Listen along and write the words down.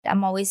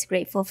I'm always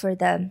grateful for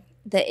the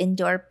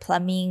indoor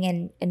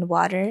plumbing and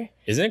water.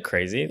 Isn't it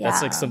crazy? Yeah.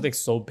 That's like something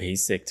so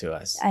basic to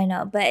us. I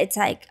know, but it's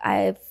like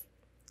I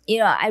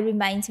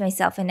remind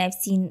myself, and I've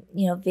seen,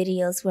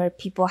 videos where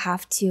people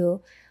have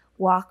to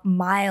walk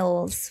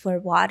miles for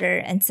water,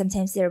 and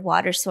sometimes their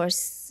water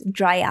source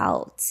dry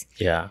out.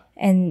 Yeah.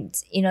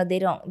 And,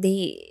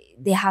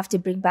 they have to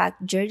bring back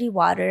dirty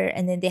water,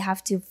 and then they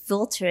have to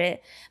filter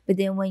it. But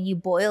then when you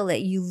boil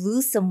it, you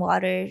lose some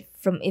water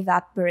from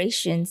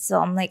evaporation.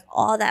 So I'm like,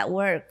 all that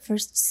work for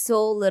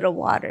so little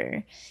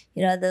water.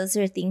 Those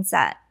are things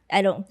that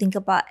I don't think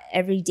about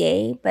every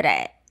day, but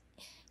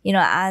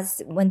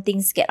as when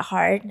things get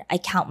hard, I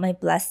count my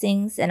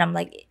blessings, and I'm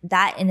like,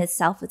 that in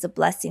itself is a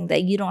blessing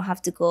that you don't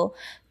have to go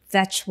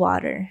fetch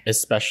water.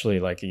 Especially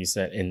like you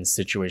said, in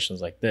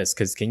situations like this,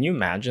 because can you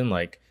imagine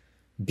like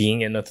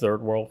being in a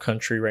third world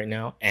country right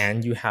now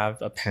and you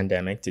have a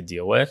pandemic to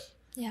deal with?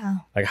 Yeah.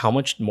 Like, how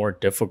much more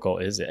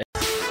difficult is it?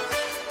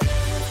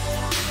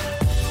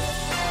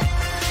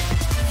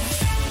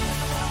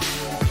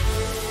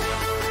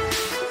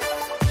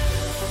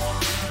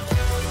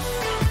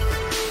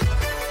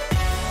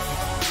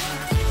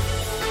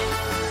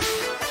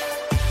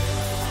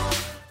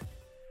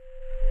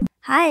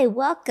 Hi,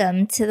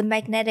 welcome to the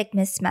Magnetic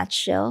Mismatch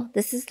Show.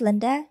 This is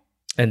Linda.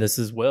 And this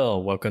is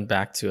Will. Welcome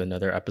back to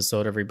another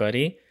episode,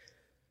 everybody.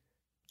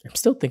 I'm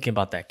still thinking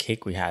about that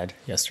cake we had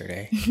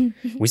yesterday.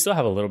 We still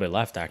have a little bit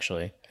left,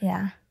 actually.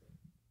 Yeah.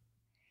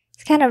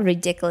 It's kind of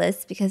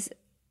ridiculous because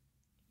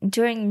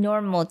during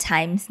normal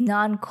times,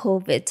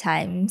 non-COVID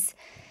times,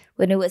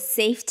 when it was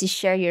safe to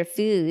share your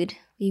food,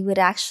 we would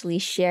actually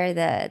share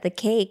the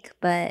cake,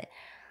 but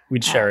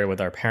we'd share it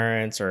with our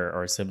parents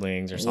or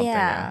siblings or something.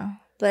 Yeah.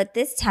 But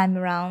this time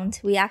around,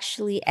 we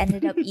actually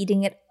ended up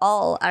eating it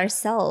all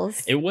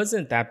ourselves. It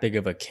wasn't that big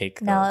of a cake,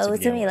 though. No, it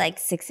was only like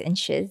 6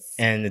 inches.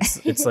 And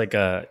it's like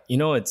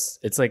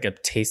it's like a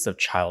taste of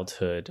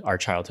childhood, our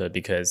childhood,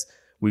 because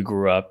we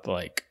grew up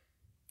like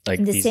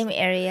in the same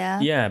area.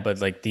 Yeah,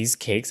 but like these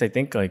cakes, I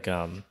think like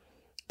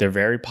they're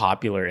very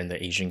popular in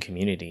the Asian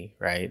community,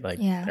 right? Like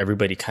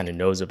everybody kind of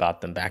knows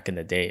about them back in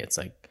the day. It's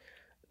like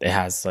it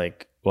has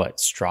like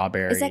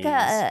strawberries. It's like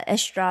a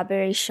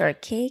strawberry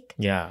shortcake.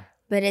 Yeah.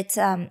 But it's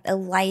a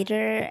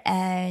lighter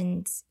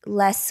and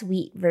less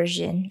sweet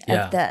version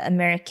of the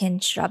American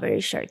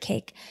strawberry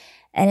shortcake.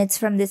 And it's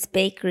from this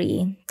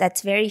bakery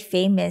that's very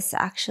famous,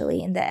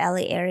 actually, in the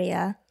LA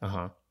area.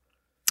 Uh-huh.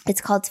 It's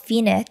called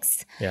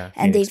Phoenix. Yeah,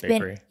 and Phoenix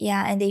Bakery.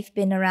 And they've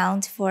been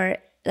around for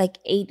like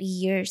 80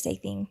 years, I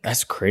think.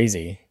 That's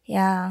crazy.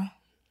 Yeah.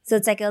 So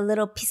it's like a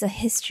little piece of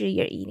history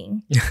you're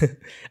eating.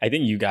 I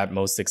think you got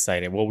most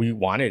excited. Well, we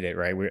wanted it,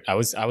 right? I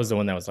was the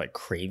one that was like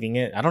craving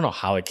it. I don't know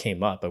how it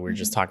came up, but we were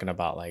just talking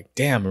about like,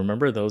 damn,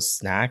 remember those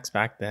snacks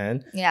back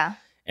then? Yeah.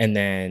 And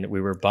then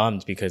we were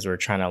bummed because we were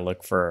trying to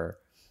look for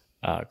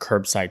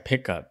curbside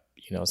pickup,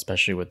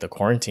 especially with the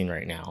quarantine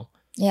right now.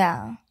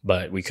 Yeah.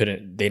 But they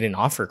didn't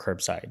offer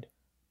curbside.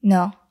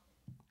 No.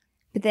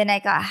 But then I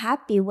got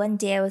happy. One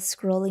day I was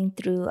scrolling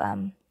through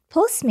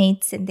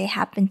Postmates and they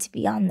happened to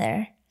be on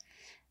there.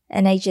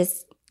 And I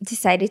just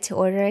decided to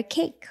order a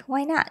cake.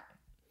 Why not?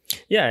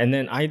 Yeah, and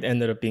then I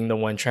ended up being the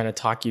one trying to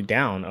talk you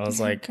down. I was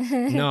like,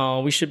 no,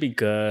 we should be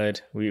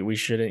good. We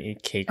shouldn't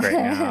eat cake right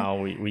now.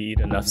 We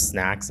eat enough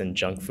snacks and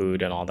junk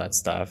food and all that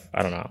stuff.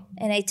 I don't know.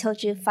 And I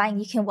told you, fine,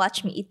 you can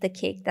watch me eat the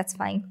cake. That's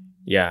fine.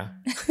 Yeah.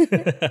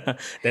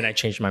 Then I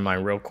changed my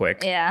mind real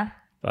quick. Yeah.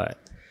 But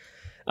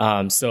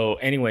so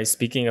anyway,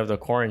 speaking of the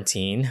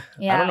quarantine,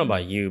 I don't know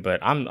about you, but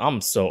I'm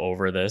so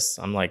over this.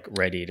 I'm like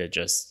ready to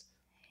just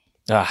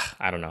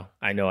I don't know.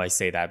 I know I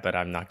say that, but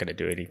I'm not going to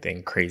do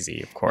anything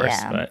crazy, of course.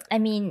 Yeah. But I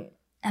mean,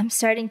 I'm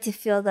starting to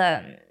feel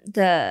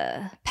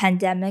the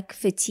pandemic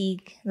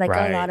fatigue, like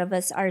a lot of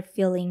us are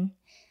feeling.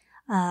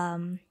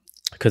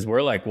 Because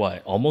we're like,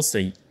 what, almost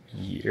a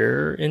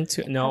year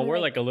into? No, we're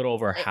like a little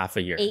over half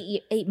a year.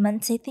 8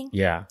 months, I think.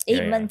 Yeah.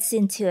 8 months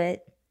into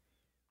it.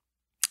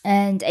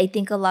 And I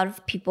think a lot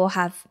of people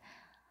have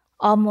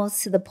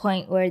almost to the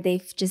point where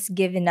they've just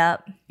given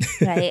up,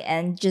 right?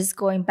 And just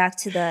going back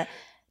to the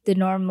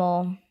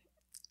normal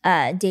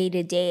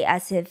day-to-day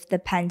as if the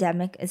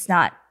pandemic is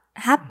not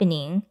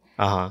happening.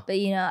 Uh-huh. But,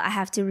 I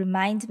have to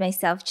remind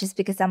myself just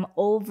because I'm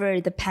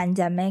over the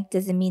pandemic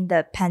doesn't mean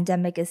the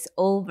pandemic is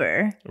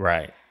over.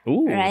 Right.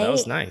 Ooh, right? That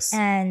was nice.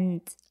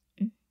 And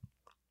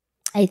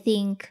I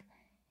think,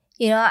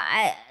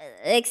 I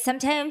like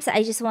sometimes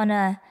I just want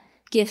to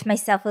give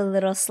myself a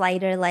little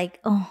slider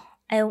like, oh,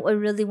 I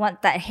really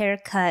want that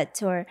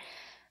haircut or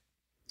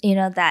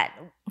that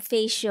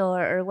facial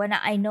or when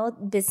I know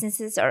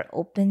businesses are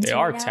open. They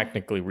are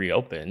technically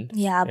reopened.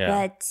 Yeah,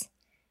 but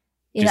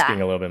just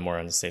being a little bit more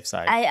on the safe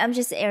side. I'm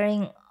just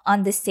erring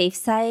on the safe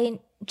side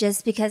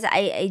just because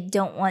I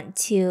don't want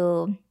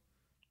to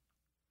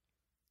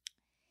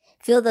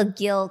feel the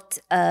guilt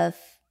of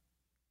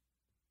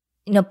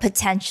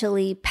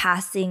potentially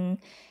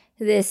passing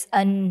this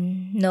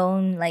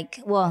unknown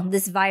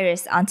this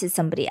virus onto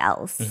somebody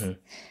else.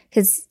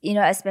 Because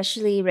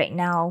especially right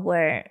now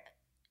where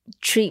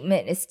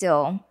treatment is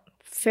still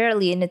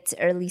fairly in its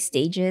early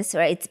stages,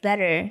 right? It's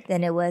better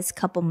than it was a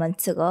couple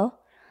months ago.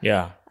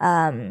 Yeah.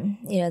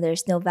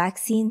 There's no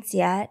vaccines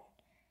yet.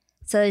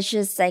 So it's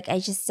just like, I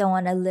just don't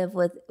want to live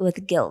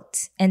with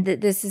guilt. And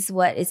this is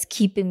what is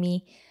keeping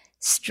me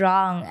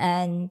strong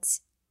and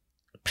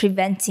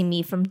preventing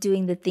me from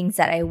doing the things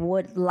that I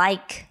would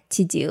like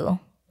to do.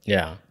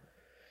 Yeah.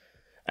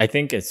 I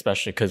think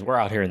especially because we're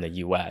out here in the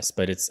US,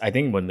 but I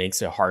think what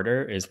makes it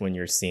harder is when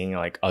you're seeing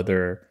like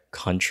other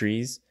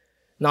countries,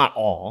 not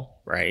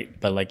all, right?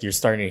 But like you're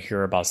starting to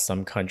hear about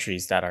some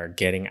countries that are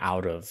getting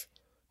out of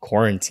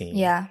quarantine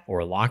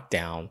or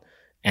lockdown,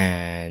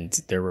 and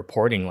they're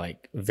reporting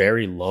like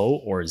very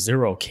low or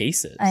zero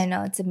cases. I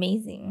know, it's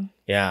amazing.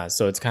 Yeah.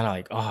 So it's kind of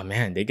like, oh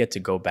man, they get to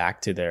go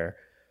back to their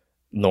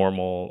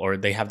normal, or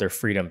they have their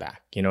freedom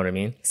back. You know what I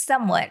mean?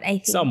 Somewhat, I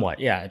think.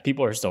 Somewhat, yeah.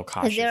 People are still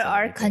cautious. There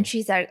are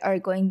countries that are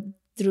going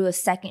through a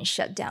second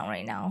shutdown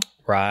right now.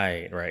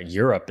 Right.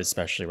 Europe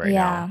especially right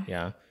now.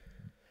 Yeah.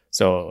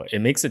 So it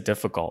makes it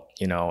difficult,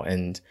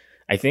 and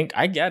I think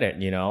I get it,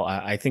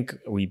 I think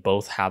we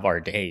both have our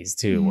days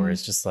too, where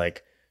it's just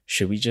like,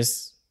 should we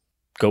just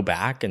go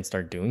back and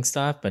start doing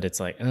stuff? But it's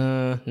like,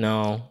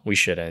 no, we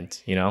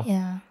shouldn't,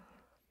 Yeah.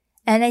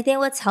 And I think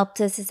what's helped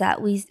us is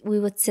that we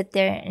would sit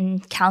there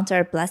and count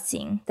our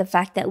blessing. The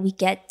fact that we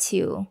get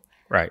to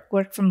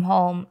work from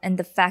home, and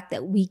the fact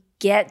that we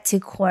get to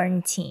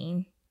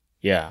quarantine.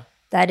 Yeah.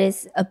 That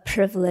is a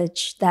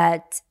privilege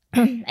that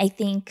I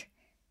think,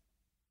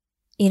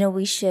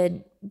 we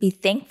should be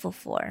thankful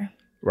for.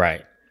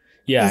 Right.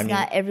 Yeah. Because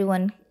not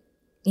everyone,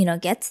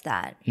 gets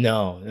that.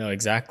 No,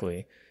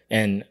 exactly.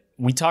 And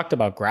we talked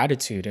about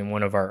gratitude in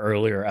one of our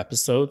earlier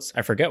episodes.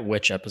 I forget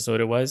which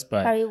episode it was,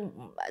 but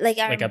like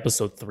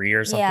episode 3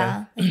 or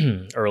something.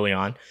 Yeah. Early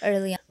on.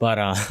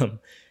 But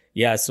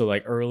so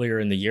like earlier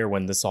in the year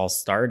when this all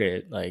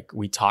started, like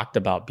we talked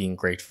about being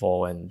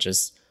grateful and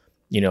just,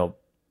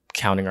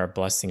 counting our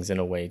blessings in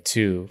a way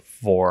too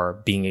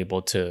for being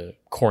able to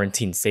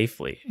quarantine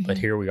safely. Mm-hmm. But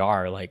here we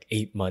are like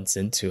 8 months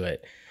into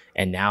it.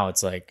 And now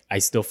it's like, I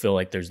still feel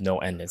like there's no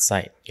end in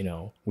sight.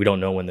 We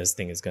don't know when this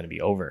thing is going to be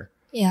over.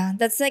 Yeah,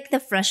 that's like the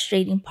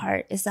frustrating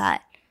part, is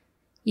that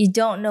you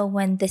don't know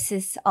when this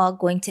is all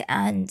going to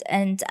end.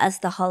 And as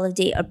the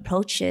holiday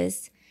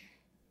approaches,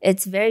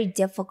 it's very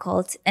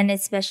difficult. And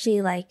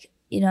especially like,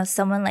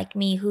 someone like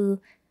me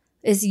who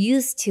is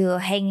used to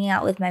hanging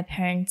out with my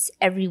parents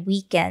every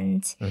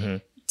weekend,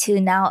 to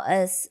now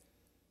us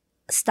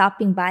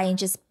stopping by and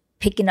just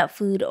picking up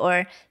food,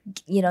 or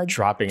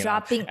dropping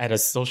at a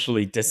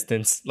socially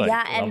distanced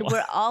and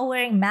we're all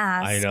wearing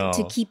masks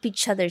to keep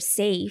each other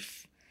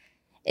safe.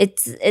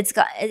 It's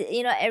got,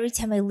 every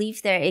time I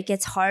leave there, it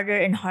gets harder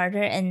and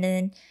harder. And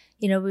then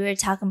we were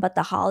talking about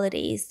the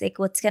holidays, like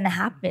what's gonna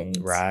happen,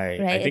 right?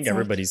 I think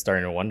everybody's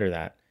starting to wonder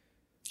that.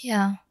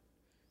 Yeah,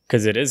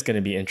 because it is going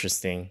to be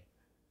interesting.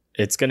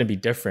 It's going to be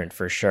different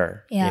for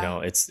sure. Yeah.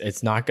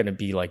 It's not going to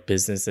be like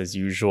business as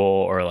usual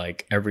or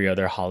like every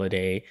other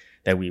holiday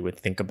that we would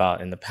think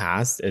about in the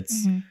past.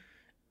 It's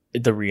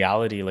the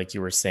reality, like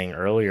you were saying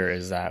earlier,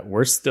 is that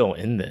we're still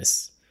in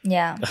this.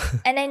 Yeah.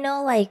 And I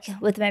know like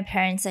with my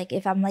parents, like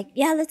if I'm like,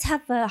 yeah, let's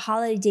have a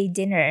holiday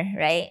dinner,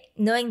 right?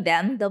 Knowing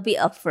them, they'll be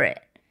up for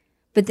it.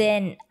 But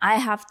then I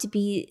have to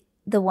be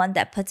the one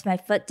that puts my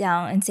foot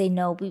down and say,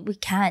 no, we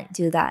can't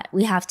do that.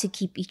 We have to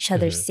keep each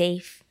other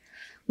safe.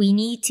 We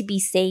need to be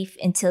safe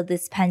until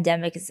this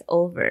pandemic is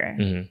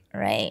over,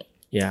 right?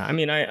 Yeah, I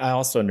mean, I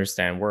also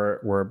understand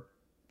we're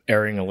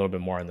erring a little bit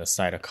more on the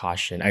side of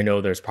caution. I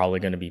know there's probably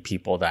going to be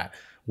people that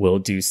will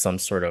do some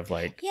sort of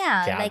like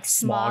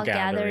small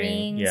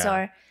gatherings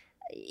or.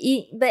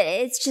 But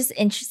it's just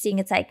interesting.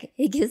 It's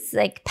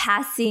like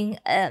passing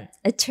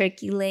a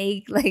turkey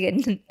leg,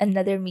 like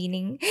another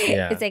meaning.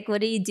 Yeah. It's like,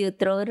 what do you do?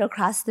 Throw it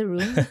across the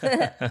room?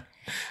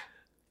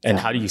 And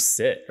how do you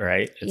sit,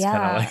 right? It's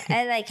like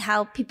and like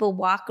how people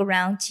walk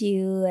around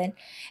you, and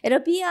it'll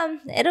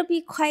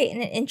be quite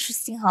an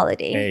interesting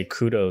holiday. Hey,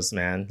 kudos,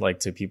 man! Like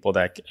to people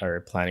that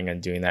are planning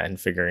on doing that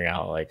and figuring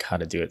out like how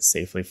to do it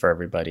safely for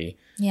everybody.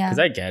 Yeah, because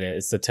I get it.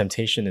 It's the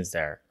temptation is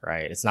there,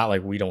 right? It's not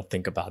like we don't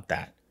think about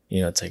that.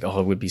 It's like,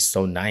 oh, it would be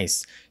so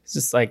nice. It's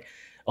just like,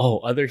 oh,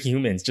 other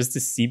humans, just to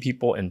see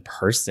people in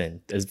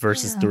person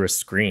versus through a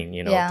screen,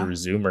 through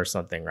Zoom or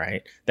something,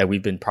 right? That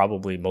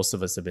most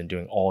of us have been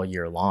doing all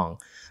year long.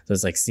 So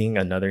it's like seeing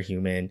another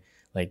human,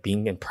 like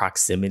being in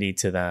proximity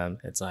to them.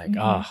 It's like,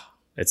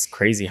 it's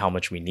crazy how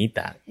much we need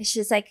that. It's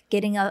just like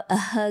getting a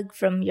hug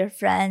from your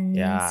friends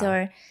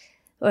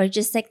or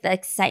just like the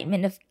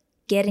excitement of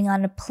getting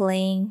on a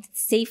plane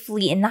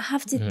safely and not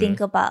have to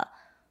think about,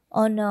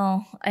 oh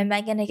no, am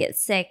I going to get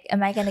sick?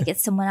 Am I going to get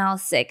someone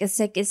else sick? It's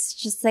like, it's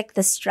just like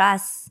the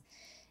stress.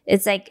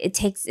 It's like,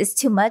 it's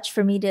too much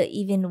for me to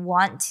even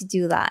want to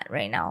do that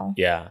right now.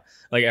 Yeah.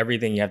 Like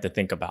everything you have to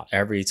think about.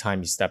 Every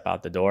time you step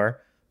out the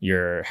door,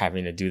 you're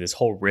having to do this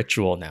whole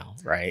ritual now,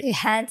 right?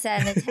 Hand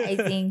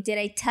sanitizing. Did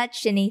I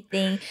touch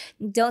anything?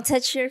 Don't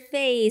touch your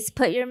face.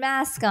 Put your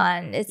mask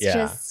on. It's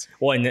just...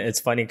 Well, and it's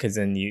funny because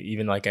then you,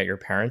 even like at your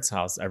parents'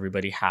 house,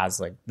 everybody has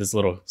like this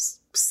little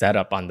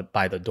setup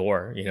by the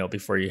door,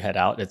 before you head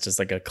out. It's just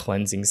like a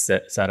cleansing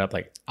setup,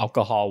 like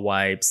alcohol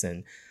wipes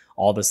and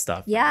all the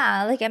stuff.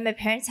 Yeah, like at my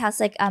parents' house,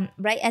 like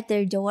right at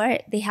their door,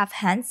 they have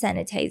hand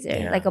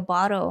sanitizer, like a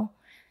bottle.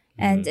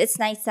 And it's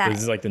nice that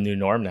this is like the new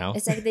norm now.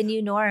 It's like the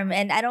new norm.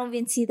 And I don't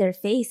even see their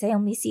face. I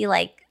only see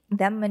like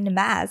them in the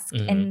mask.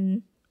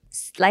 And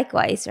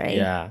likewise, right?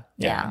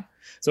 Yeah.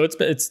 So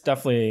it's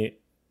definitely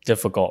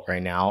difficult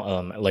right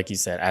now. Like you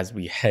said, as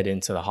we head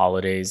into the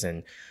holidays,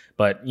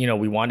 but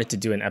we wanted to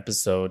do an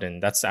episode,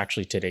 and that's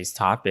actually today's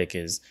topic,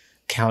 is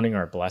counting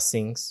our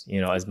blessings.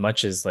 As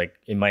much as like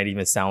it might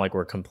even sound like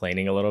we're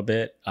complaining a little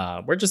bit,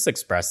 we're just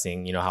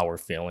expressing how we're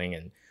feeling.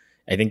 And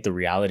I think the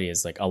reality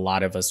is like a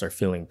lot of us are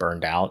feeling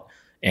burned out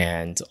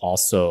and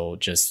also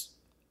just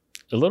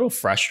a little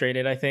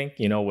frustrated, I think,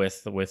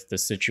 with the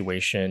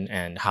situation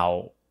and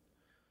how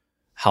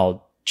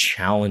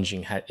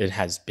challenging it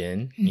has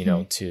been,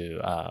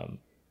 to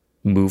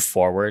move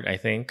forward, I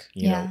think,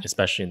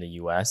 especially in the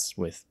US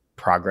with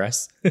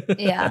progress.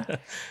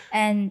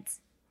 And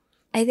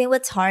I think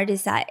what's hard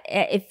is that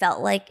it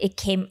felt like it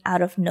came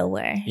out of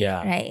nowhere.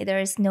 Right. There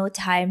is no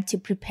time to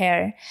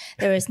prepare.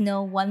 There is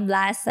no one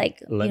last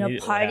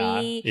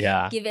party.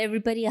 Give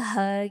everybody a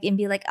hug and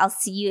be like, I'll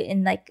see you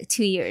in like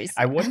 2 years.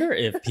 I wonder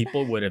if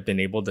people would have been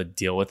able to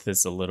deal with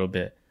this a little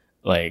bit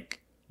like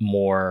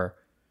more.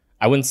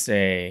 I wouldn't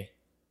say,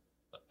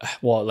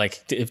 well,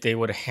 like if they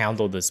would have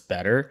handled this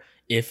better,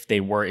 if they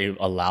were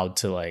allowed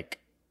to like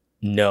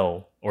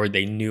know, or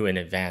they knew in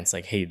advance,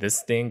 like, hey,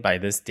 this thing by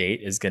this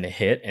date is going to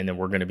hit and then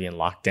we're going to be in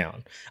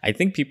lockdown. I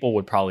think people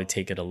would probably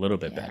take it a little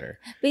bit better.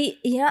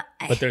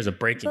 But there's a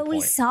breaking point. But we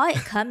saw it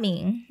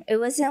coming. It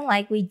wasn't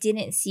like we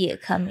didn't see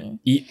it coming.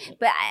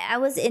 But I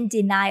was in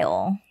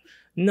denial.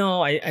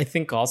 No, I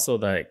think also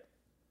that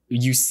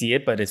you see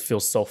it, but it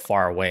feels so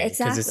far away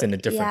because it's in a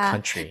different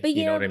country. But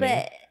you know what I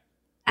mean?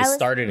 It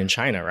started in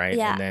China, right?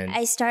 Yeah, and then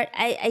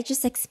I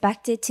just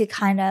expected to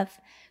kind of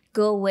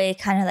go away,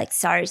 kind of like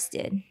SARS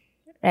did.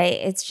 Right,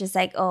 it's just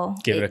like,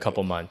 give it a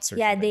couple months.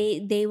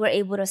 They were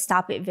able to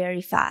stop it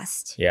very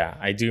fast. Yeah,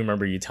 I do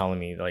remember you telling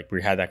me like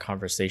we had that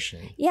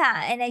conversation.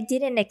 Yeah, and I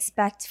didn't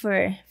expect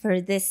for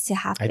this to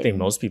happen. I think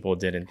most people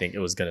didn't think it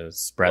was going to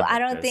spread. Well, I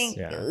don't think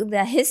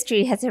the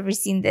history has ever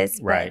seen this.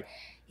 Right.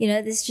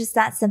 But, this is just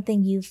not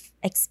something you've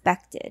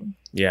expected.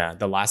 Yeah,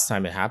 the last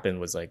time it happened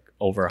was like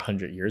over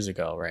 100 years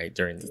ago, right?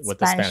 With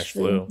the Spanish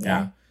flu.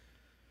 Yeah.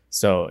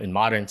 So in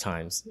modern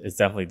times, it's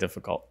definitely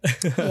difficult.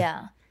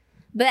 Yeah.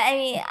 But I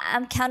mean,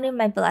 I'm counting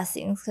my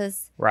blessings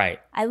because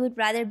I would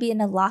rather be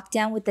in a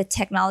lockdown with the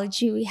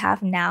technology we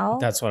have now.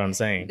 That's what I'm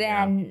saying.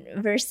 Than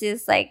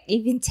versus like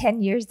even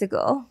 10 years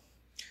ago.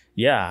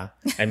 Yeah.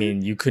 I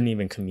mean, you couldn't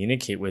even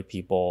communicate with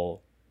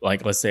people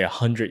like, let's say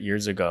 100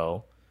 years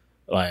ago.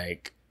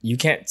 Like you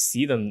can't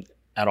see them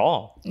at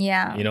all.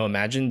 Yeah.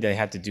 Imagine they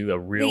had to do a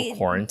real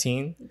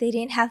quarantine. They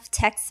didn't have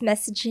text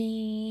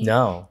messaging.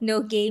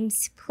 No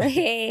games to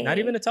play. Not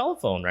even a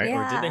telephone, right?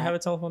 Yeah. Or did they have a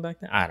telephone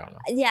back then? I don't know.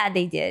 Yeah,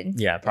 they did.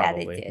 Yeah,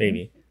 probably. Yeah,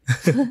 maybe.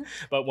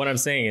 But what I'm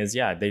saying is,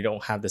 they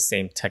don't have the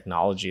same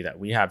technology that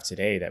we have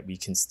today that we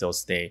can still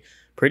stay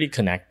pretty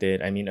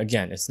connected. I mean,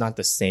 again, it's not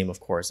the same, of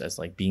course, as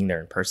like being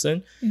there in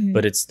person,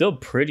 but it's still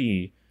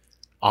pretty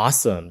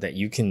awesome that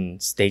you can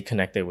stay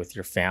connected with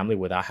your family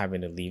without having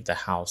to leave the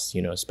house,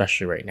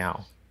 especially right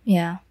now.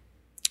 Yeah.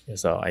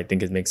 So I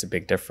think it makes a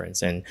big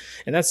difference. And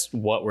that's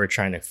what we're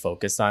trying to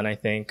focus on, I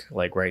think,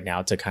 like right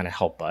now to kind of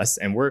help us.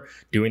 And we're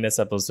doing this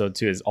episode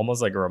too, is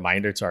almost like a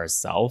reminder to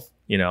ourselves,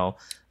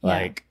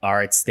 like, all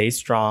right, stay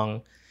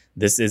strong.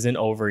 This isn't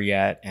over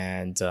yet.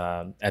 And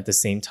at the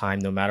same time,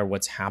 no matter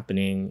what's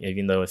happening,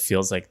 even though it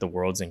feels like the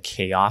world's in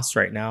chaos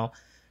right now,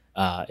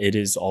 it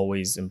is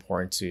always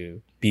important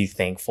to be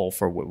thankful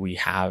for what we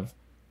have,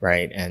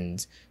 right?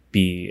 And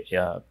be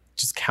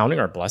just counting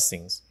our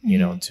blessings,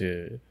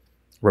 to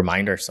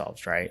remind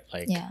ourselves, right?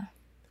 Like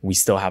we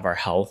still have our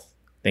health.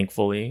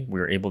 Thankfully,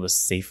 we were able to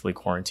safely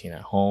quarantine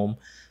at home.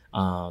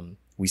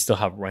 We still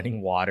have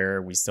running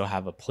water. We still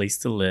have a place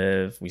to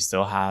live. We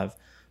still have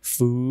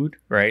food,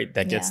 right?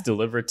 That gets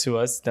delivered to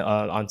us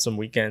on some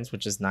weekends,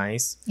 which is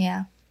nice.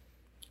 Yeah.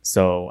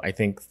 So I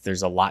think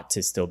there's a lot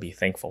to still be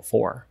thankful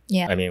for.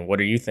 Yeah. I mean, what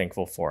are you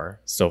thankful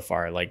for so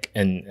far? Like,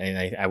 and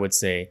I would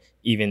say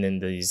even in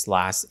these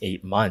last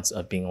 8 months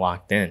of being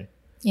locked in.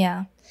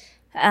 Yeah.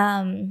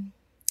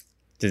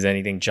 Does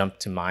anything jump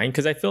to mind?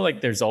 Because I feel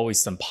like there's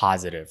always some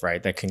positive,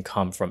 right? That can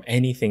come from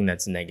anything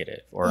that's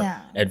negative or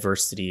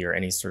adversity or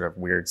any sort of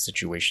weird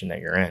situation that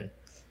you're in.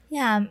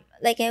 Yeah.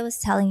 Like I was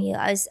telling you,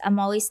 I'm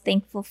always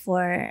thankful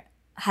for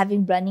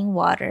having running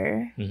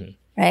water,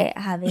 right?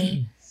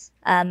 Having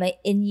an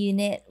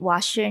in-unit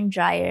washer and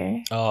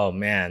dryer. Oh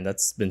man,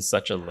 that's been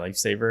such a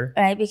lifesaver.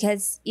 Right?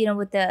 Because,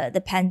 with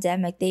the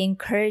pandemic, they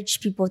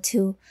encourage people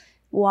to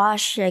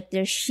wash like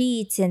their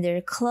sheets and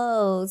their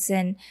clothes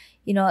and,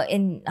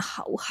 in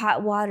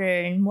hot water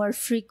and more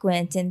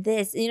frequent and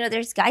this,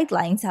 there's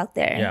guidelines out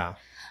there. Yeah.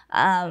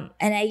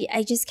 And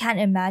I just can't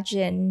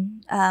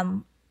imagine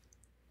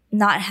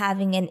not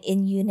having an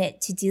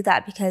in-unit to do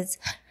that because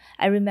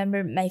I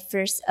remember my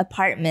first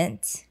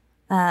apartment.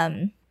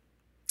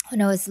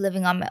 when I was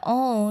living on my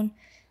own,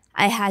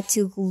 I had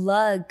to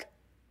lug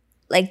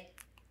like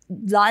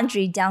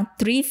laundry down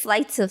 3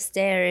 flights of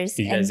stairs.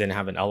 You guys didn't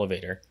have an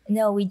elevator?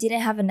 No, we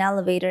didn't have an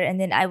elevator. And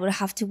then I would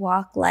have to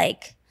walk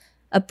like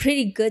a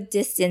pretty good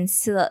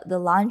distance to the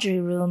laundry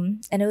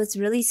room. And it was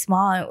really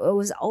small. It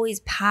was always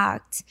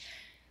packed.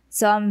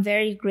 So I'm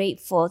very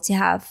grateful to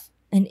have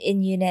an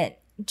in-unit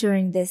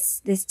during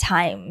this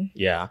time.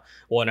 Yeah.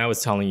 Well, and I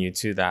was telling you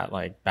too that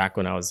like back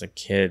when I was a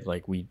kid,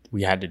 like we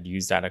had to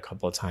use that a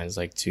couple of times,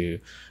 like to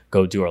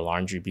go do our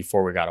laundry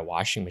before we got a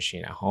washing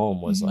machine at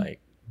home, was like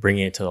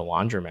bringing it to the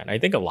laundromat. I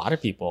think a lot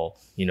of people,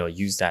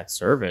 use that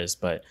service,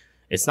 but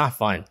it's not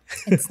fun.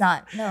 It's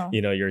not, no.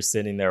 You're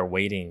sitting there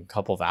waiting a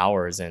couple of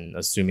hours and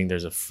assuming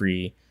there's a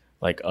free,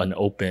 like an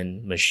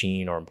open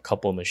machine or a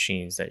couple of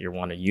machines that you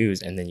want to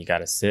use. And then you got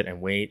to sit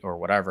and wait or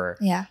whatever.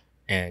 Yeah.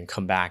 And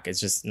come back. It's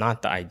just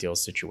not the ideal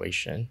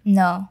situation.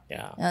 No.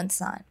 Yeah. No,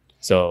 it's not.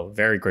 So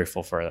very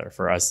grateful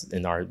for us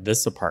in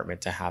this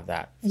apartment to have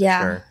that.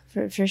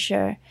 For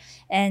sure.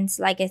 And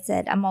like I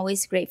said, I'm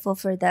always grateful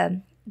for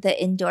the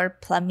indoor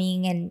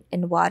plumbing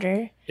and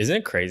water. Isn't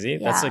it crazy?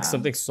 Yeah. That's like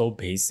something so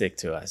basic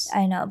to us.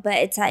 I know, but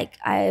it's like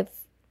I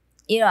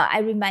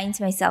remind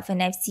myself,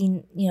 and I've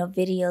seen,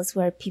 videos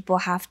where people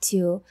have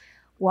to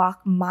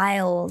walk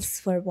miles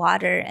for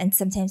water, and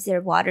sometimes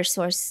their water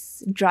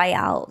source dry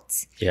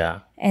out. Yeah.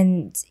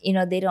 And,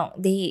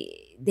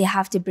 they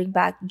have to bring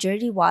back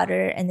dirty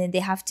water, and then they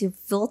have to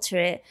filter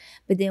it.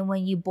 But then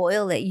when you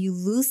boil it, you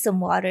lose some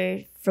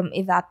water from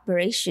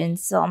evaporation.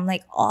 So I'm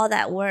like, all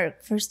that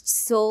work for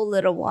so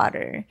little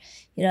water.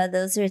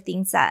 Those are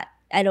things that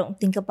I don't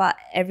think about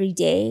every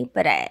day,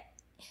 but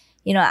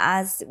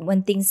as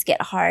when things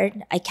get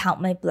hard, I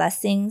count my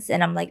blessings,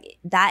 and I'm like,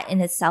 that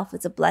in itself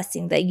is a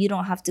blessing that you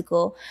don't have to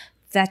go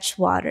fetch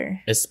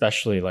water.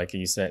 Especially like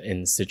you said,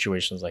 in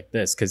situations like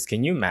this, because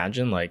can you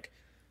imagine like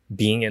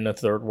being in a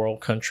third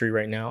world country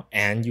right now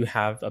and you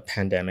have a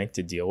pandemic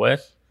to deal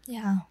with?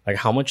 Yeah. Like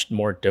how much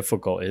more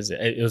difficult is it?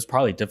 It was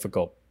probably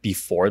difficult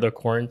before the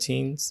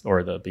quarantines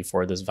or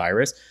before this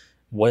virus.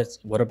 What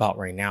about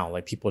right now?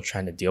 Like people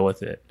trying to deal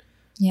with it.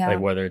 Yeah. Like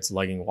whether it's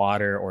lugging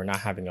water or not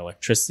having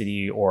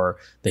electricity or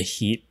the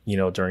heat,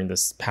 during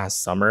this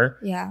past summer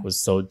was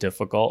so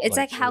difficult. It's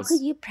like how could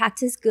you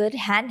practice good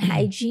hand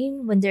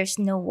hygiene when there's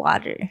no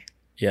water?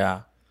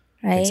 Yeah.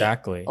 Right?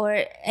 Exactly.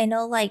 Or I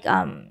know like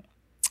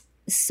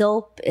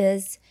soap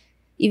is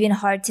even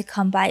hard to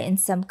come by in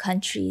some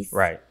countries.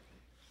 Right.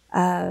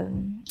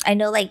 I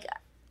know like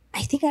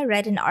I think I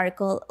read an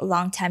article a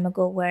long time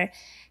ago where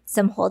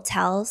some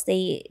hotels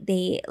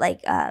they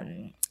like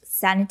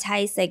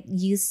sanitize, like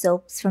use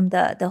soaps from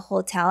the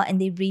hotel,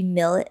 and they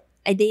remill it.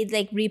 They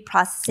like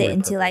reprocess it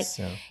into like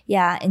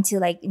into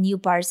like new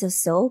bars of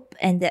soap,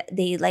 and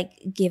they like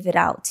give it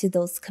out to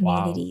those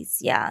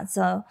communities. Wow. Yeah.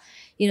 So,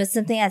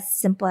 something as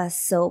simple as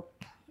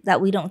soap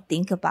that we don't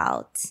think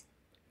about.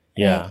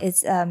 Yeah. Right?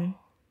 It's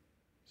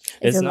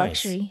a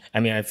luxury. Nice. I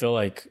mean, I feel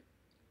like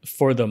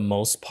for the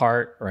most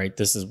part, right,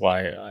 this is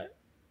why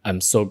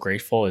I'm so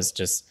grateful, is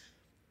just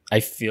I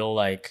feel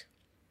like,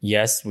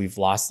 yes, we've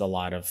lost a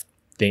lot of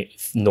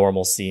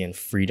normalcy and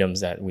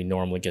freedoms that we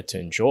normally get to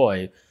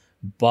enjoy.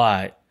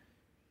 But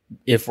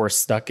if we're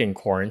stuck in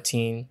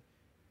quarantine,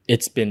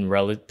 it's been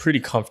pretty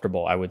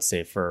comfortable, I would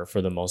say, for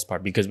the most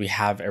part, because we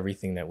have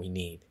everything that we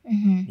need,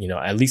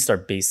 at least our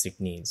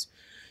basic needs.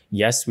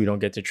 Yes, we don't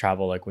get to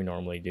travel like we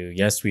normally do.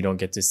 Yes, we don't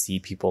get to see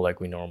people like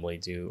we normally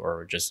do,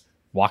 or just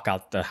walk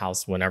out the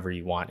house whenever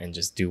you want and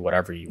just do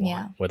whatever you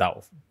want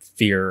without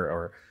fear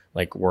or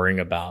like worrying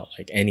about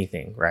like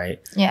anything, right?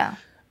 Yeah.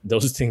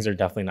 Those things are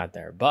definitely not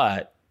there,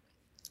 but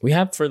we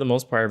have, for the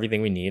most part,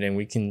 everything we need, and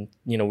we can,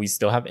 we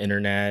still have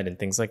internet and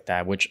things like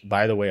that, which,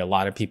 by the way, a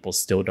lot of people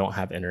still don't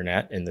have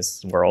internet in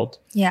this world.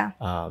 Yeah.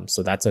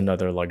 So that's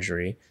another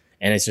luxury.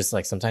 And it's just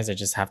like, sometimes I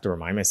just have to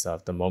remind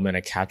myself, the moment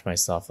I catch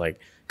myself like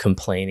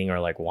complaining or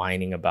like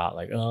whining about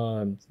like,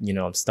 oh,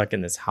 I'm stuck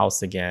in this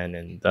house again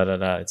and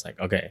it's like,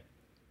 okay,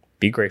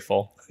 be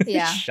grateful.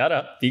 Yeah. Shut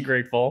up. Be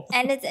grateful.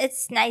 And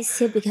it's nice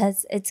too,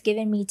 because it's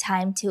given me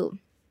time to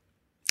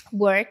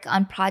work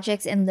on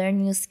projects and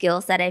learn new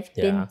skills that I've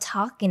been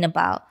talking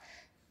about,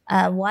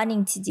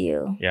 wanting to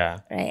do. Yeah.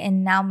 Right.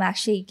 And now I'm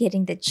actually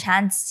getting the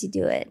chance to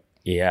do it.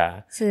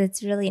 Yeah. So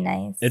it's really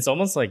nice. It's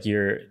almost like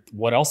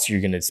what else are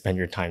you going to spend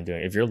your time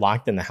doing? If you're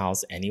locked in the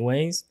house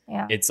anyways,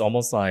 it's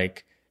almost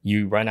like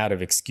you run out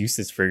of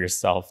excuses for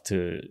yourself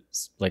to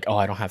like, oh,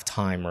 I don't have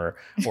time or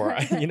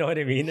you know what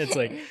I mean? It's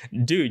like,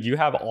 dude, you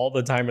have all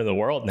the time in the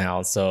world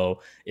now.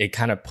 So it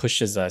kind of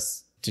pushes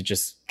us to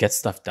just get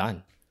stuff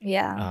done.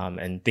 Yeah.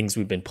 And things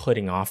we've been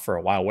putting off for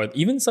a while, where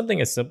even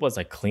something as simple as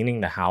like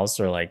cleaning the house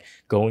or like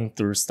going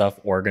through stuff,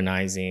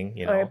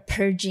 organizing, or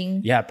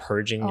purging. Yeah,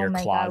 purging your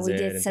closet. God, we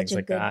did and such things a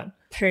like good that.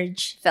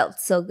 Purge felt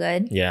so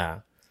good. Yeah.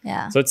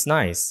 Yeah. So it's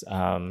nice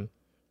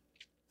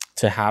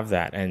to have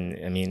that. And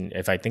I mean,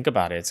 if I think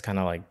about it, it's kind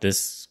of like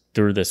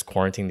through this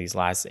quarantine, these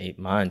last 8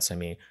 months, I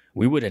mean,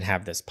 we wouldn't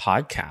have this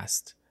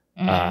podcast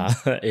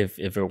if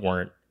it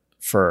weren't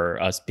for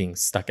us being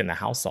stuck in the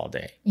house all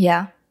day.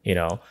 Yeah.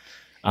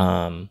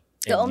 The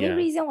only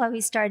reason why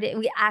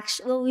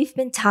we've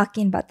been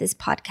talking about this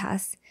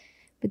podcast,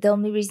 but the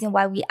only reason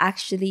why we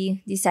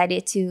actually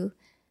decided to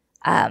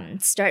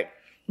start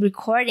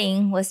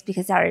recording was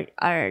because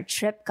our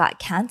trip got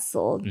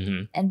canceled,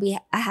 and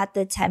I had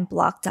the time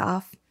blocked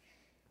off.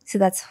 So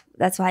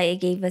that's why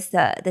it gave us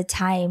the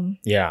time.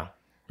 Yeah.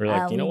 We're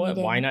like, you know what?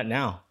 Why not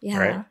now? Yeah.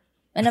 Right?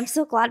 And I'm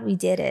so glad we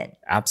did it.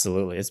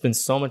 Absolutely. It's been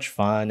so much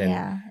fun.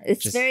 And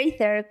it's very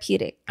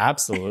therapeutic.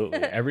 Absolutely.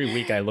 Every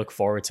week I look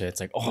forward to it. It's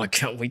like, oh, I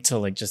can't wait to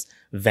like just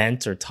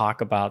vent or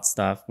talk about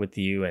stuff with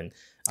you. And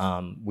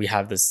we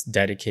have this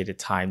dedicated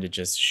time to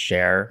just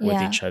share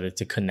with each other,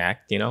 to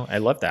connect. You know, I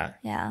love that.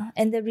 Yeah.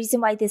 And the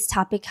reason why this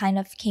topic kind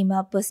of came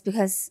up was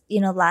because,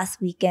 you know, last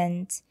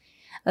weekend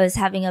I was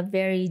having a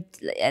very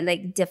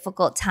like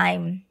difficult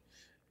time.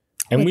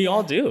 And we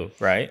all do,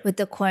 right? With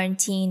the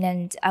quarantine,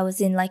 and I was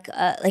in like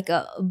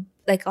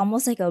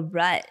almost like a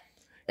rut.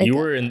 Like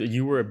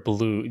you were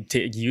blue.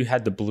 You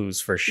had the blues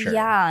for sure.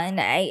 Yeah,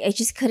 and I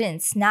just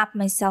couldn't snap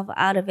myself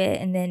out of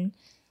it. And then,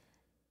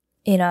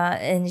 you know,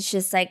 and it's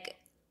just like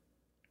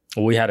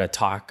we had to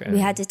talk. We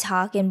had to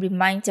talk and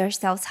remind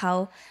ourselves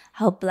how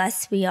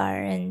blessed we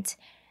are, and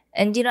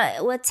you know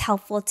what's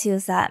helpful too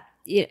is that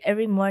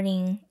every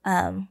morning,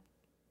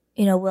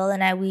 you know, Will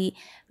and I we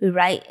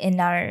write in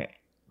our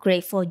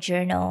grateful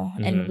journal,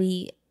 and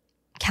we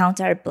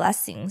count our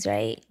blessings,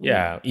 right?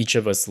 Yeah. Each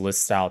of us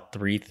lists out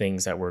 3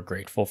 things that we're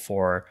grateful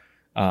for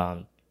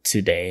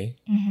today.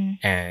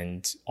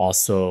 And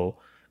also,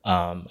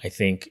 I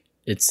think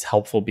it's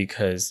helpful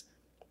because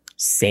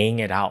saying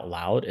it out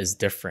loud is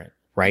different.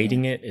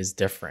 Writing it is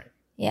different.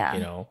 Yeah.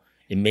 You know,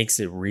 it makes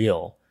it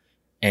real.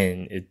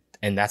 And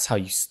that's how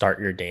you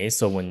start your day.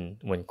 So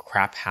when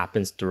crap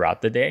happens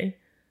throughout the day,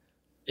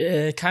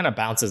 it kind of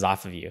bounces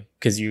off of you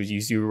because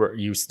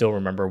you still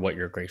remember what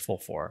you're grateful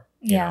for.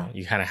 You know,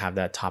 you kind of have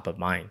that top of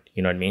mind.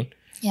 You know what I mean?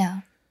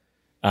 Yeah.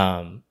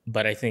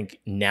 But I think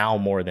now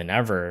more than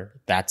ever,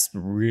 that's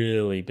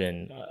really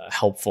been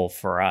helpful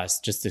for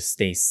us just to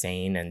stay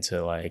sane and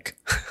to like.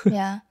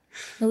 Yeah.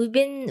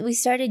 We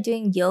started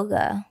doing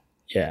yoga.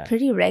 Yeah.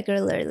 Pretty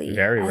regularly.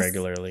 Very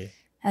regularly.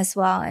 As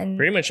well. And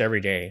pretty much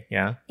every day.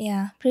 Yeah.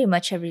 Yeah. Pretty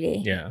much every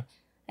day. Yeah.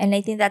 And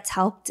I think that's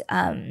helped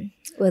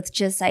with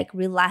just like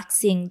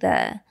relaxing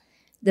the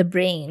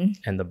brain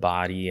and the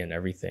body and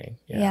everything.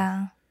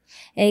 Yeah.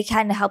 And it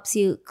kind of helps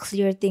you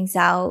clear things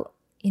out,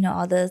 you know,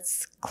 all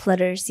those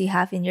clutters you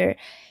have in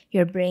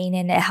your brain,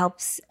 and it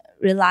helps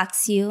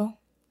relax you.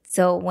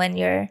 So when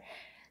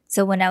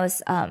I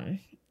was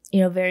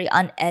you know, very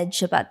on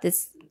edge about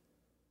this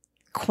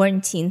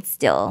quarantine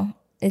still,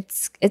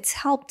 it's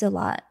helped a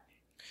lot.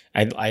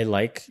 I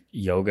like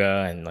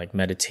yoga and like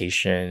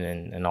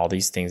meditation and all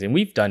these things. And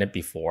we've done it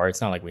before.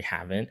 It's not like we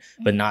haven't,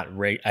 but not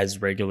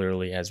as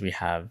regularly as we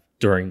have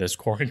during this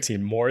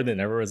quarantine. More than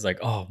ever, it's like,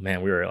 oh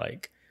man, we were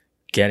like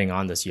getting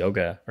on this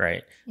yoga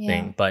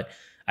thing. But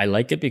I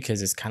like it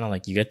because it's kind of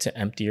like you get to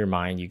empty your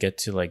mind. You get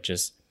to like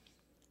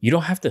you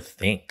don't have to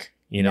think,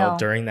 you know,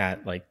 during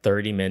that like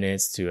 30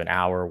 minutes to an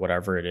hour,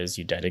 whatever it is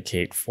you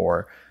dedicate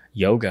for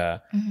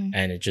yoga.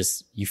 And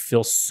you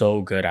feel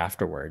so good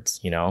afterwards,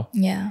 you know?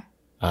 Yeah.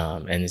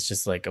 And it's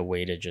just like a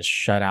way to just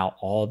shut out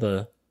all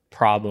the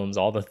problems,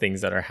 all the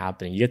things that are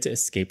happening. You get to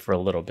escape for a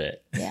little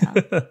bit.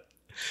 Yeah.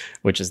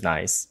 Which is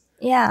nice.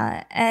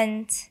 Yeah.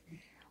 And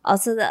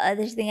also the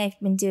other thing I've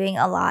been doing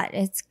a lot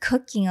is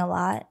cooking a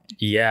lot.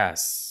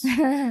 Yes.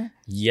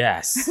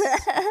 Yes.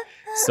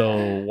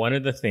 So one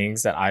of the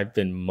things that I've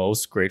been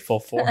most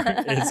grateful for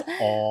is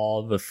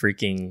all the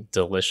freaking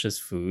delicious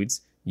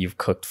foods you've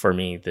cooked for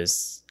me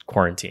this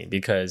quarantine,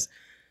 because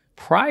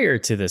prior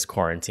to this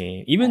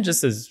quarantine, even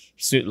just as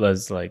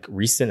like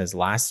recent as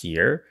last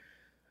year,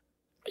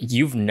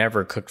 you've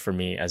never cooked for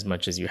me as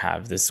much as you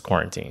have this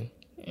quarantine.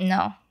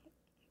 No,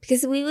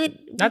 because we would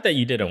not that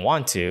you didn't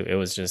want to. It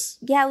was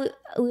just we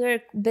were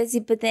busy,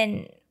 but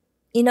then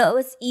you know it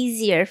was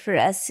easier for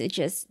us to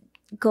just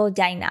go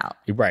dine out.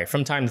 Right,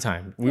 from time to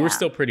time, we were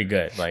still pretty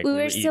good. Like we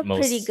were still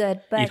pretty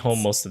good, but eat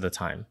home most of the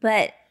time.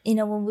 But you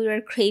know when we were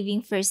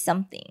craving for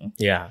something,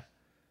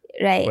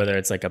 right? Whether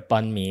it's like a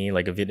banh mi,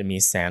 like a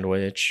Vietnamese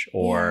sandwich,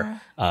 or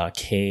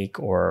cake,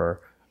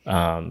 or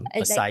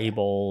acai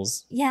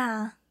bowls.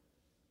 Yeah.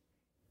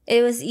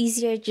 It was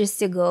easier just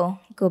to go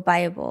buy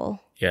a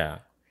bowl. Yeah.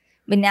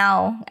 But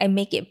now I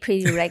make it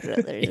pretty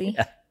regularly.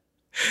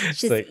 It's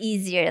just like,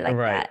 easier like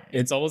that.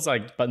 It's almost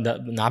like, but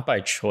not by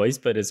choice,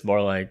 but it's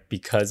more like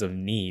because of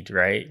need,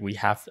 right? We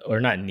have, or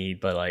not need,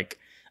 but like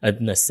a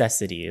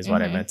necessity is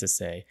what I meant to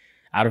say.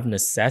 Out of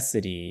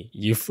necessity,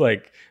 you've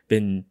like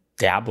been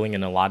dabbling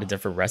in a lot of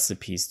different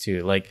recipes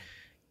too. Like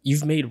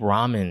you've made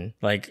ramen.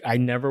 Like I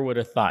never would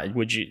have thought.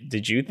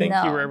 Did you think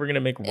you were ever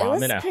gonna make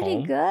ramen at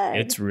home? Good.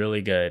 It's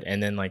really good.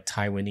 And then like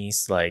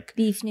Taiwanese like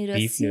beef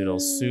noodle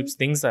soups,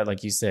 things that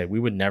like you said we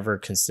would never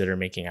consider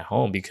making at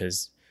home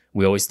because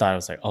we always thought it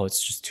was like, oh,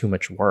 it's just too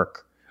much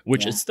work.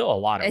 Which is still a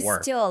lot of work.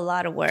 It's still a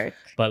lot of work.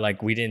 But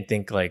like we didn't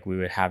think like we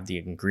would have the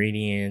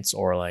ingredients,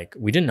 or like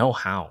we didn't know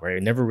how, right?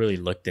 We never really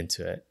looked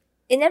into it.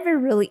 it never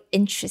really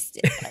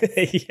interested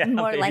us. Yeah,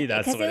 more like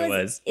that's what it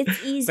was.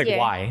 It's easier. It's like,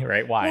 why,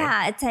 right? Why?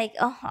 Yeah, it's like,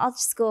 oh, I'll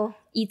just go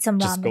eat some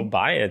ramen. Just go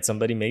buy it.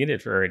 Somebody made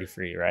it for already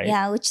free, right?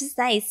 Yeah, which is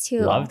nice too.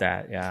 Love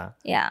that. Yeah.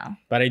 Yeah.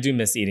 But I do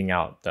miss eating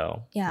out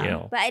though. Yeah. You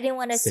know, but I didn't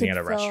want us to feel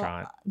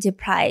restaurant.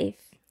 Deprived.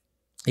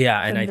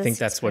 Yeah, and I think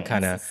that's what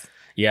kind of,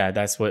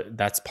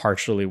 that's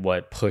partially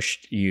what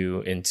pushed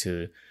you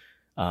into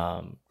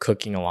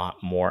cooking a lot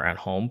more at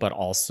home. But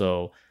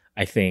also,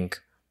 I think,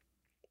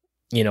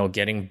 you know,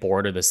 getting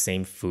bored of the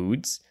same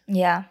foods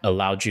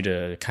allowed you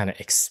to kind of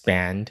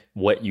expand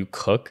what you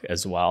cook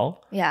as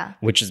well. Yeah.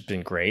 Which has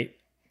been great.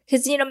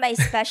 Because, you know, my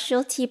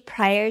specialty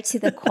prior to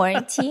the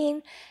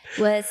quarantine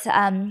was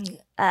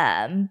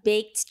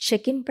baked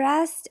chicken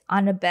breast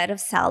on a bed of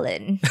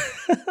salad.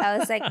 That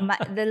was like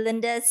the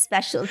Linda's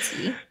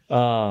specialty.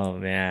 Oh,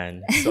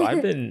 man. So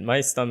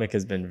my stomach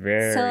has been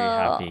very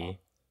happy.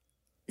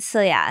 So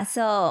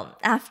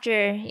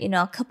after, you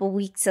know, a couple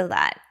weeks of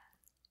that,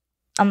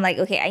 I'm like,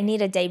 okay, I need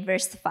to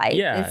diversify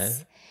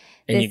this.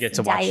 And you get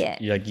to watch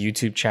like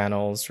YouTube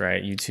channels,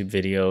 right? YouTube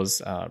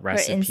videos,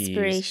 recipes, for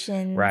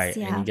inspirations, right?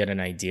 Yeah. And you get an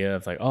idea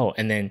of like, oh,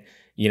 and then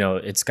you know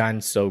it's gotten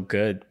so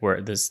good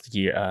where this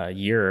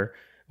year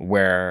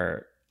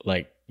where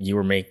like you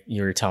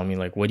were telling me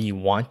like, what do you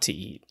want to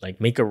eat?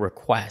 Like make a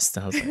request.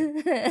 And I was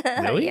like,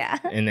 really? Yeah.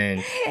 And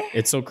then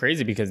it's so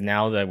crazy because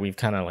now that we've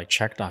kind of like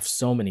checked off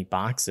so many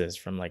boxes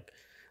from like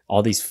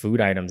all these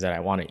food items that I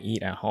want to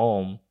eat at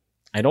home,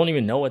 I don't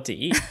even know what to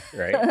eat,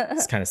 right?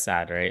 It's kind of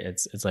sad, right?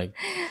 It's like,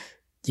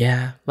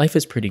 yeah, life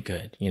is pretty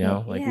good, you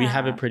know? Like we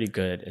have it pretty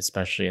good,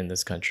 especially in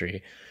this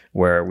country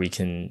where we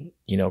can,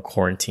 you know,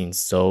 quarantine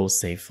so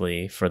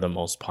safely for the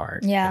most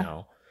part. Yeah. You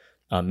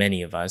know,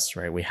 many of us,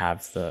 right? We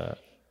have the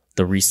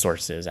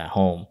resources at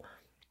home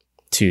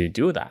to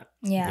do that.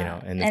 Yeah. You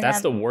know, and if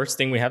that's the worst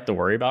thing we have to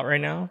worry about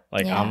right now,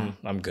 like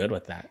I'm good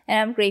with that. And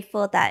I'm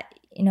grateful that,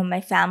 you know, my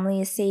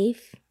family is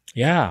safe.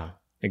 Yeah.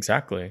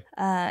 Exactly.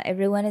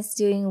 Everyone is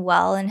doing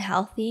well and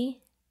healthy.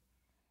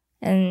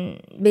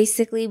 And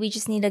basically, we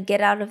just need to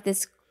get out of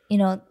this, you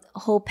know,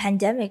 whole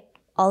pandemic,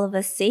 all of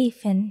us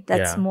safe. And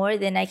that's more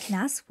than I can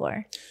ask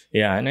for.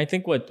 Yeah. And I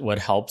think what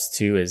helps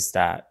too is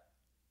that,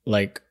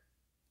 like,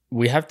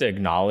 we have to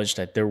acknowledge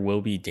that there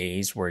will be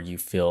days where you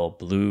feel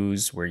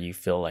blues, where you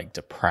feel like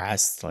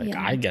depressed. Like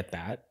I get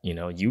that, you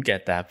know, you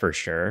get that for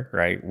sure,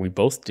 right? We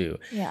both do.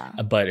 Yeah.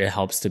 But it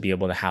helps to be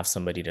able to have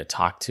somebody to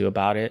talk to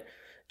about it.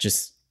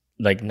 Just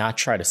like not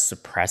try to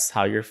suppress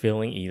how you're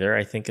feeling either,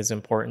 I think is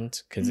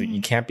important because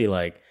you can't be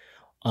like,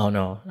 oh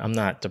no, I'm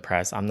not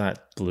depressed. I'm not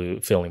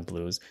feeling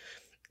blues.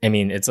 I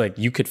mean, it's like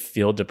you could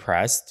feel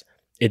depressed.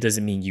 It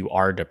doesn't mean you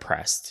are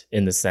depressed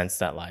in the sense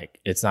that like,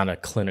 it's not a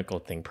clinical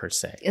thing per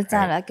se. It's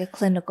not like a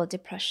clinical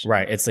depression.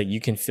 Right. It's like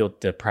you can feel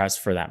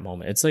depressed for that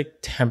moment. It's like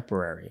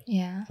temporary.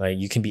 Yeah. Like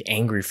you can be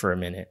angry for a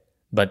minute,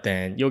 but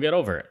then you'll get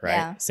over it, right?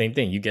 Yeah. Same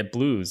thing. You get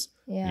blues.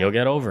 Yeah. You'll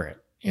get over it,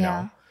 you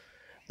know?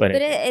 But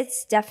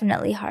it's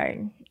definitely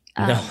hard,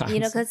 you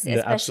know, because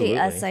especially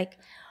us, like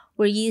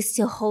we're used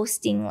to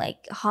hosting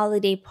like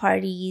holiday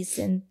parties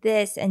and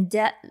this and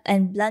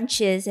and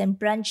lunches and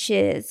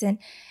brunches and,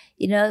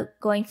 you know,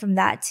 going from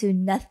that to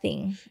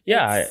nothing.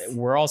 Yeah,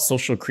 we're all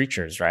social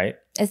creatures, right?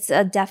 It's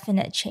a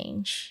definite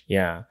change.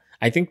 Yeah.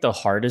 I think the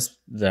hardest,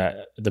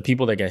 the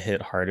people that get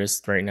hit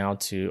hardest right now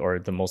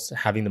or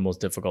having the most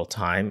difficult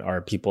time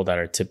are people that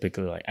are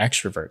typically like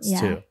extroverts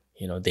too.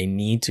 You know, they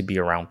need to be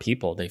around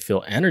people. They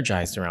feel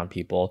energized around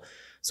people.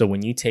 So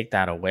when you take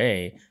that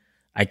away,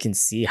 I can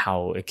see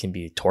how it can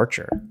be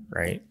torture,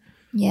 right?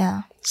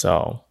 Yeah.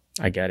 So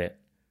I get it.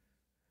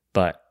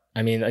 But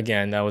I mean,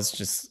 again, that was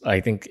just,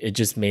 I think it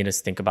just made us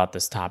think about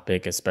this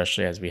topic,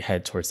 especially as we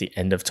head towards the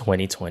end of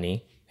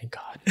 2020. Thank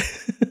God.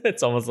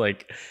 It's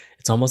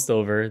almost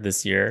over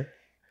this year.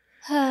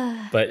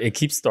 But it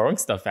keeps throwing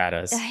stuff at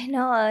us. I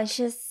know. It's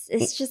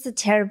just a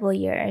terrible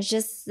year. It's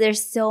just,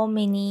 there's so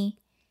many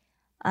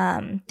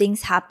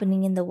things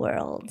happening in the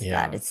world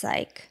that it's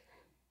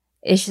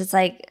just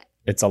like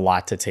it's a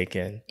lot to take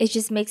in. It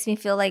just makes me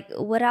feel like,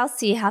 what else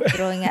do you have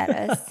throwing at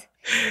us?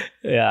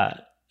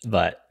 Yeah,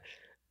 but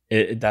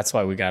that's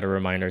why we got to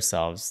remind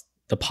ourselves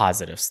the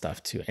positive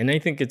stuff too. And I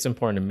think it's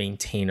important to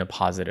maintain a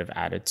positive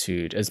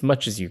attitude as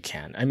much as you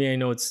can. I mean, I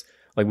know it's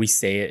like we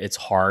say it's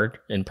hard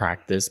in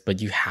practice,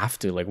 but you have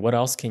to. Like, what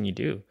else can you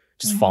do?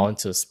 Just fall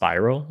into a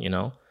spiral, you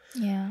know?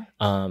 Yeah.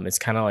 It's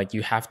kind of like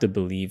you have to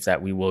believe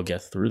that we will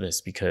get through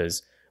this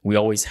because we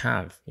always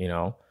have, you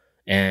know?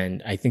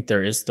 And I think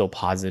there is still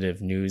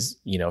positive news,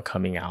 you know,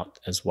 coming out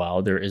as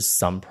well. There is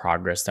some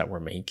progress that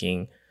we're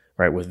making,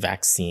 right, with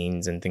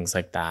vaccines and things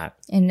like that.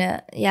 And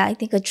I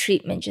think a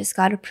treatment just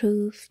got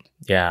approved.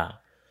 Yeah.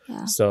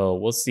 So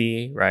we'll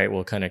see, right?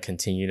 We'll kind of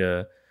continue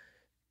to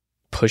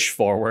push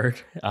forward,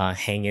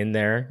 hang in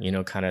there, you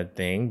know, kind of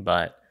thing.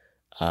 But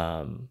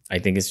I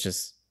think it's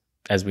just,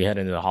 as we head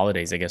into the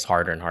holidays, it gets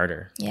harder and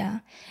harder. Yeah.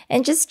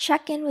 And just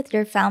check in with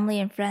your family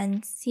and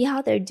friends. See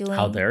how they're doing.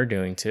 How they're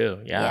doing too.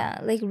 Yeah. Yeah.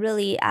 Like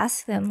really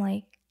ask them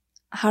like,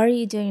 how are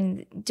you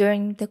doing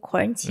during the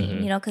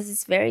quarantine? You know, because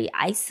it's very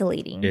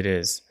isolating. It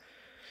is.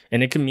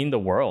 And it can mean the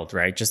world,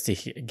 right? Just to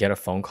get a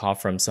phone call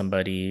from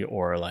somebody,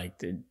 or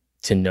like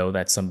to know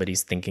that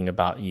somebody's thinking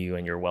about you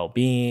and your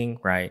well-being,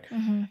 right?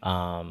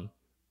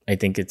 I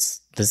think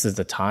this is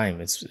the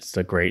time. It's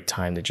a great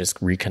time to just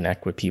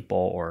reconnect with people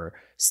or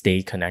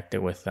stay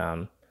connected with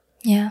them.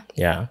 Yeah.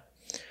 Yeah.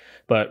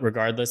 But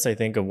regardless, I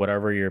think of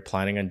whatever you're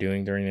planning on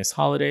doing during these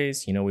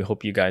holidays, we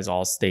hope you guys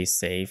all stay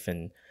safe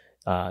and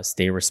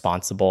stay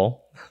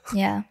responsible.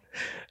 Yeah.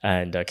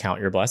 And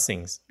count your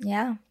blessings.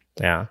 Yeah.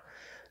 Yeah.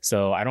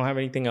 So I don't have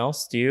anything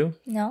else. Do you?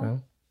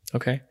 No.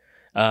 Okay.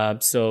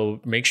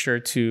 So make sure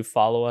to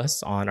follow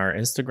us on our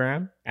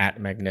Instagram at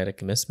Magnetic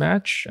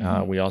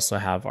Mismatch. We also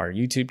have our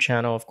YouTube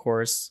channel, of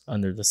course,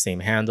 under the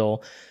same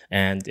handle.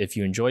 And if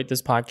you enjoyed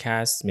this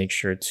podcast, make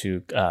sure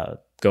to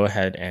go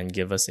ahead and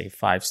give us a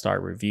 5-star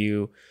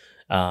review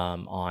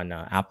on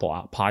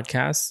Apple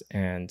Podcasts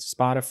and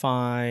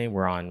Spotify.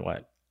 We're on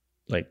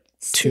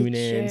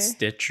TuneIn,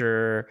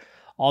 Stitcher,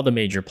 all the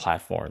major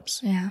platforms.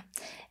 Yeah.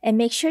 And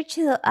make sure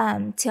to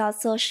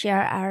also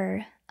share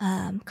our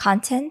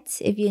content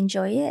if you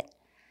enjoy it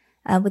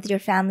with your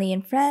family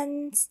and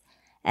friends.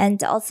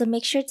 And also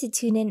make sure to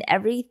tune in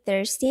every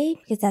Thursday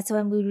because that's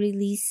when we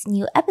release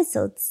new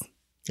episodes.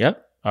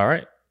 Yep. All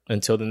right.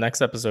 Until the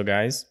next episode,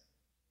 guys.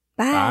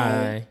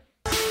 Bye.